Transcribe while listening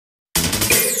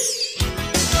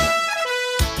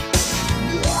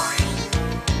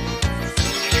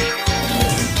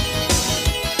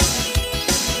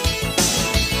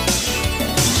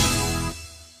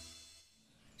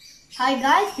Hi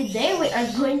guys, today we are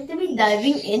going to be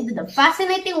diving into the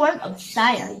fascinating world of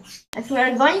science, as we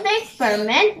are going to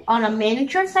experiment on a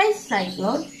miniature-sized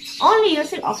cyclone only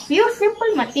using a few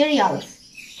simple materials.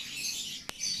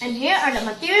 And here are the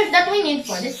materials that we need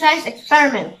for this science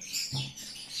experiment.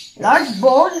 Large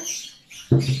bowl,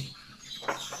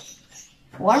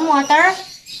 warm water,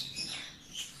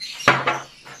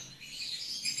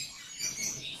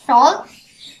 salt,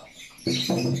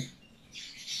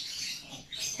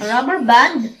 a rubber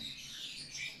band,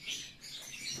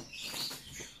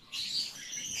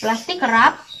 plastic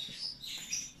wrap,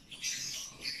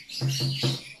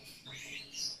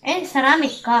 and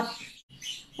ceramic cup.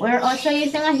 We're also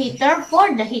using a heater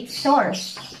for the heat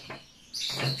source.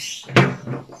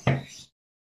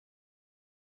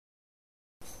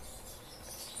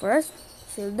 First,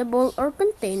 fill the bowl or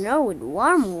container with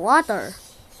warm water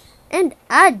and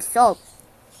add salt.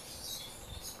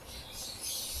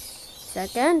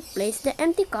 Second, place the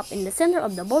empty cup in the center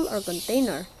of the bowl or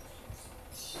container.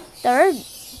 Third,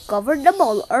 cover the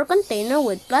bowl or container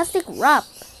with plastic wrap.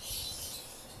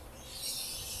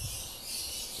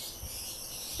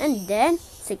 And then,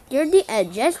 secure the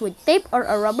edges with tape or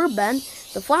a rubber band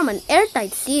to form an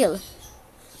airtight seal.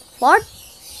 Fourth,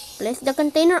 place the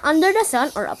container under the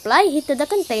sun or apply heat to the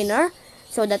container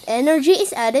so that energy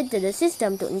is added to the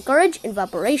system to encourage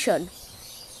evaporation.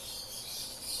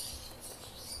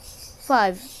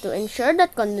 5. To ensure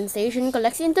that condensation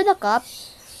collects into the cup,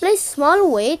 place small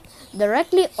weight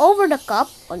directly over the cup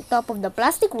on top of the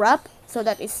plastic wrap so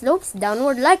that it slopes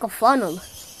downward like a funnel.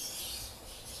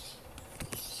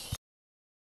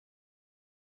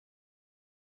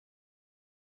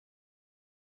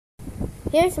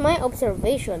 Here's my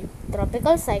observation.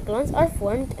 Tropical cyclones are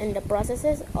formed and the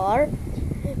processes are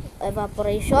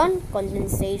evaporation,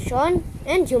 condensation,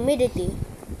 and humidity.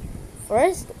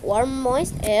 First, warm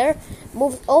moist air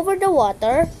moves over the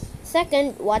water.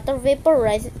 Second, water vapor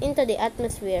rises into the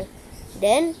atmosphere.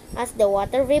 Then, as the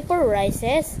water vapor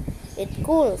rises, it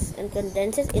cools and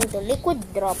condenses into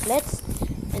liquid droplets.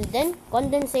 And then,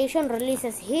 condensation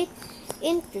releases heat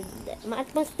into the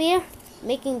atmosphere,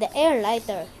 making the air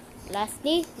lighter.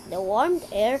 Lastly, the warmed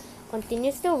air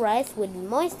continues to rise with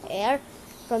moist air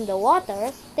from the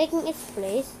water taking its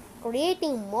place,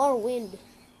 creating more wind.